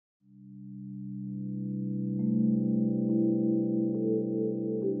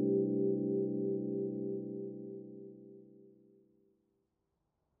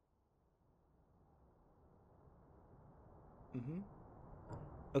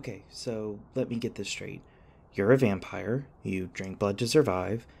Okay, so let me get this straight. You're a vampire, you drink blood to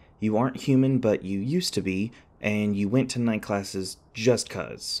survive, you aren't human but you used to be, and you went to night classes just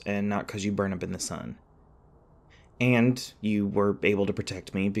 'cause, and not 'cause you burn up in the sun. And you were able to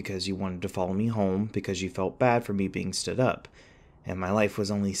protect me because you wanted to follow me home because you felt bad for me being stood up. And my life was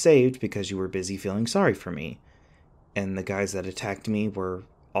only saved because you were busy feeling sorry for me. And the guys that attacked me were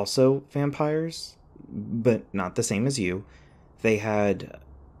also vampires, but not the same as you. They had.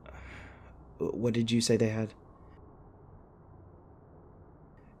 What did you say they had?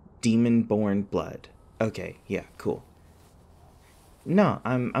 Demon born blood. Okay, yeah, cool. No,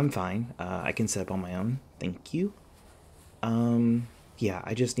 I'm fine. I can set up on my own. Thank you. Yeah,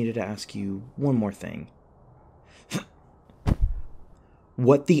 I just needed to ask you one more thing.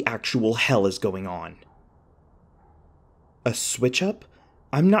 What the actual hell is going on? A switch up?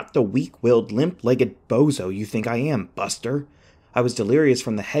 I'm not the weak willed, limp legged bozo you think I am, Buster. I was delirious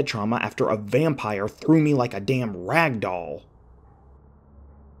from the head trauma after a vampire threw me like a damn rag doll.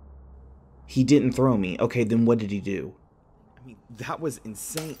 He didn't throw me. Okay, then what did he do? I mean, that was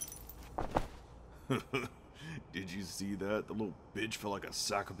insane. Did you see that? The little bitch felt like a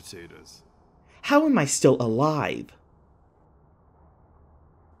sack of potatoes. How am I still alive?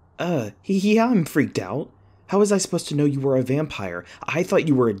 Yeah, I'm freaked out. How was I supposed to know you were a vampire? I thought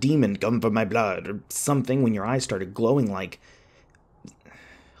you were a demon come for my blood or something when your eyes started glowing like.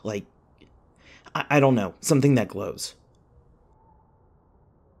 Like. I don't know. Something that glows.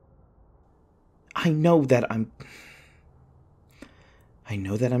 I know that I'm. I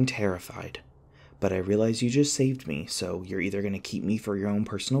know that I'm terrified. But I realize you just saved me, so you're either going to keep me for your own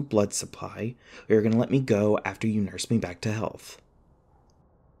personal blood supply, or you're going to let me go after you nurse me back to health.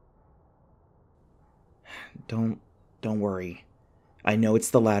 Don't worry. I know it's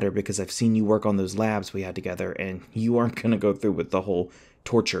the latter because I've seen you work on those labs we had together, and you aren't going to go through with the whole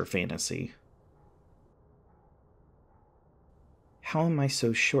torture fantasy. How am I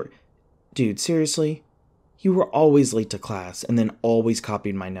so short? Dude, seriously? You were always late to class and then always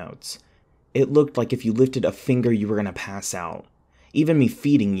copied my notes. It looked like if you lifted a finger, you were going to pass out. Even me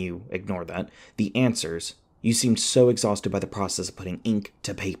feeding you, ignore that, the answers, you seemed so exhausted by the process of putting ink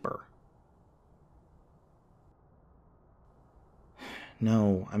to paper.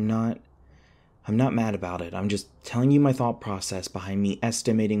 No, I'm not. I'm not mad about it. I'm just telling you my thought process behind me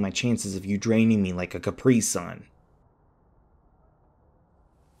estimating my chances of you draining me like a Capri Sun.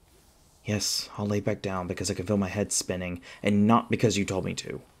 Yes, I'll lay back down because I can feel my head spinning, and not because you told me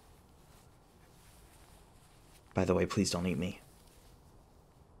to. By the way, please don't eat me.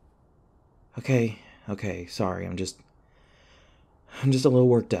 Okay, sorry, I'm just a little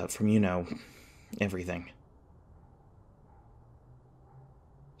worked up from, everything.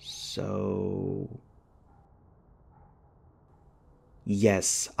 So.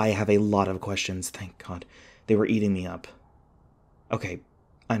 Yes, I have a lot of questions, thank God. They were eating me up. Okay,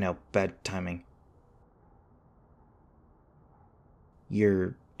 I know, bad timing.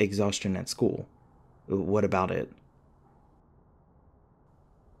 Your exhaustion at school. What about it?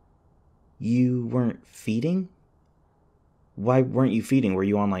 You weren't feeding? Why weren't you feeding? Were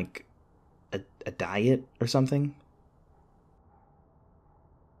you on, like, a diet or something?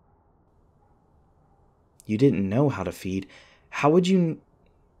 You didn't know how to feed. How would you.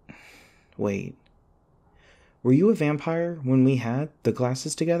 Wait. Were you a vampire when we had the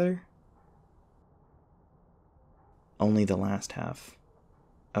classes together? Only the last half.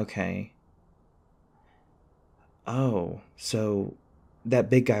 Okay. Oh, so that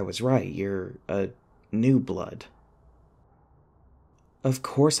big guy was right. You're a new blood. Of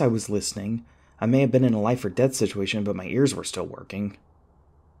course I was listening. I may have been in a life or death situation, but my ears were still working.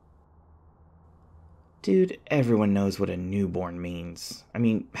 Dude, everyone knows what a newborn means. I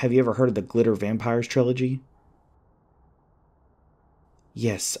mean, have you ever heard of the Glitter Vampires trilogy?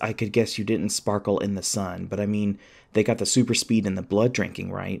 Yes, I could guess you didn't sparkle in the sun, but I mean, they got the super speed and the blood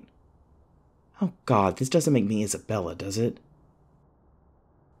drinking, right? Oh god, this doesn't make me Isabella, does it?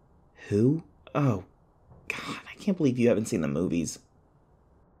 Who? Oh, god, I can't believe you haven't seen the movies.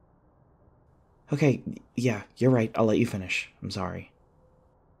 Okay, yeah, you're right, I'll let you finish. I'm sorry.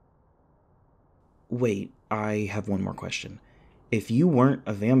 Wait, I have one more question. If you weren't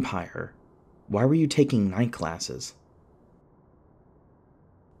a vampire, why were you taking night classes?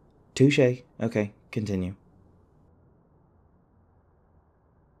 Touche. Okay, continue.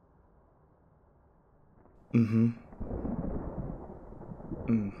 Mm-hmm.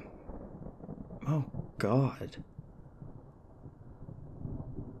 Mm. Oh, God.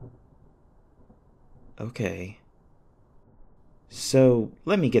 Okay. So,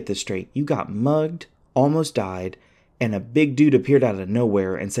 let me get this straight. You got mugged, almost died, and a big dude appeared out of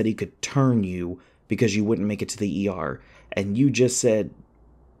nowhere and said he could turn you because you wouldn't make it to the ER, and you just said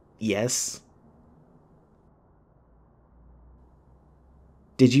yes?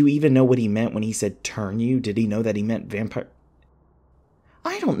 Did you even know what he meant when he said turn you? Did he know that he meant vampire?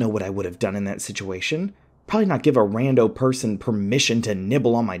 I don't know what I would have done in that situation. Probably not give a rando person permission to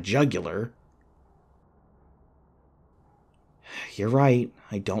nibble on my jugular. You're right.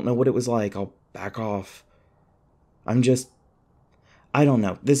 I don't know what it was like. I'll back off. I don't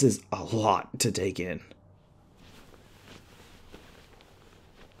know. This is a lot to take in.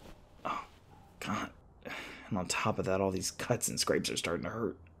 Oh, God. And on top of that, all these cuts and scrapes are starting to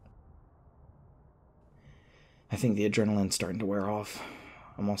hurt. I think the adrenaline's starting to wear off.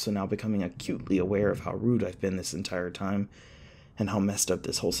 I'm also now becoming acutely aware of how rude I've been this entire time and how messed up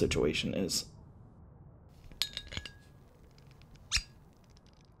this whole situation is.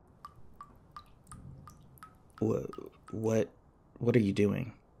 What are you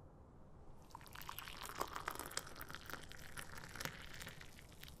doing?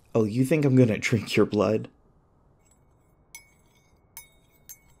 Oh, you think I'm gonna drink your blood?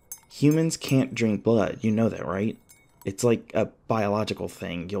 Humans can't drink blood, you know that, right? It's like a biological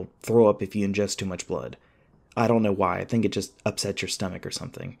thing. You'll throw up if you ingest too much blood. I don't know why. I think it just upsets your stomach or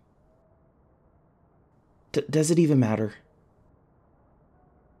something. Does it even matter?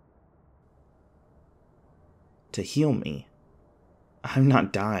 To heal me? I'm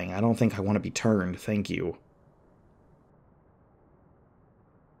not dying. I don't think I want to be turned, thank you.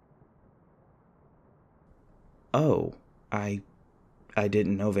 Oh, I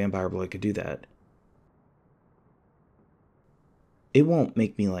didn't know vampire blood could do that. It won't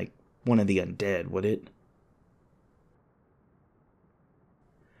make me like one of the undead, would it?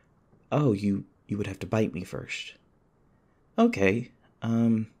 Oh, you would have to bite me first. Okay,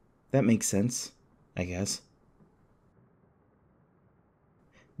 that makes sense, I guess.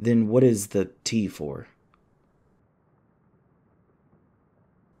 Then what is the T for?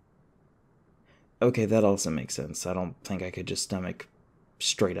 Okay, that also makes sense. I don't think I could just stomach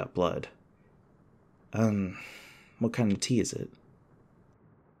straight up blood. What kind of tea is it?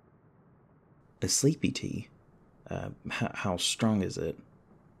 A sleepy tea? How strong is it?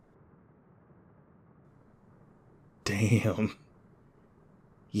 Damn.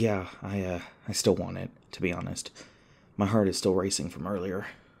 Yeah, I still want it, to be honest. My heart is still racing from earlier.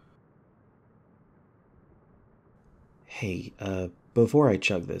 Hey, before I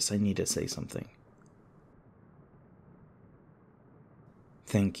chug this, I need to say something.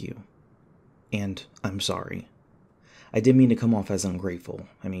 Thank you. And I'm sorry. I didn't mean to come off as ungrateful.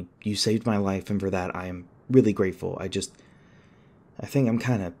 I mean, you saved my life, and for that I am really grateful. I think I'm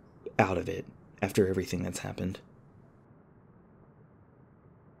kind of out of it after everything that's happened.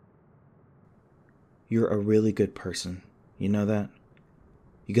 You're a really good person. You know that?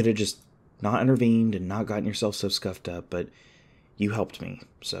 You could have just not intervened and not gotten yourself so scuffed up, but you helped me,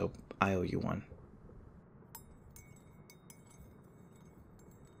 so I owe you one.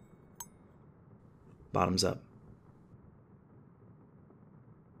 Bottoms up.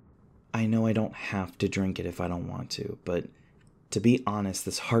 I know I don't have to drink it if I don't want to, but to be honest,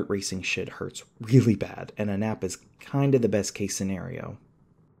 this heart racing shit hurts really bad, and a nap is kinda the best case scenario.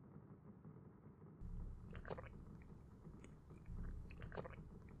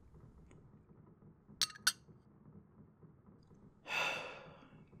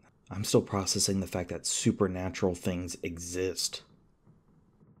 I'm still processing the fact that supernatural things exist.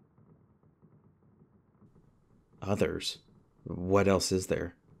 Others? What else is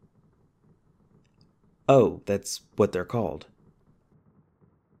there? Oh, that's what they're called.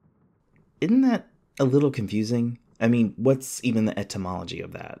 Isn't that a little confusing? I mean, what's even the etymology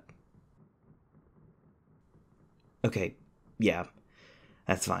of that? Okay, yeah,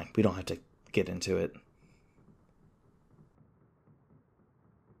 that's fine. We don't have to get into it.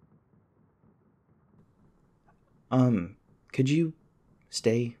 Could you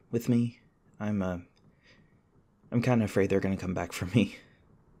stay with me? I'm kind of afraid they're gonna come back for me.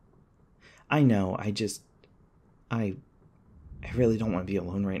 I know, I really don't want to be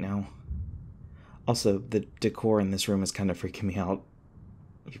alone right now. Also, the decor in this room is kind of freaking me out.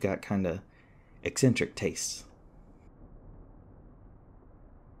 You've got kind of eccentric tastes.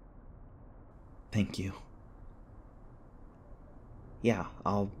 Thank you. Yeah,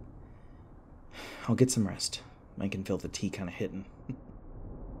 I'll get some rest. I can feel the tea kind of hitting.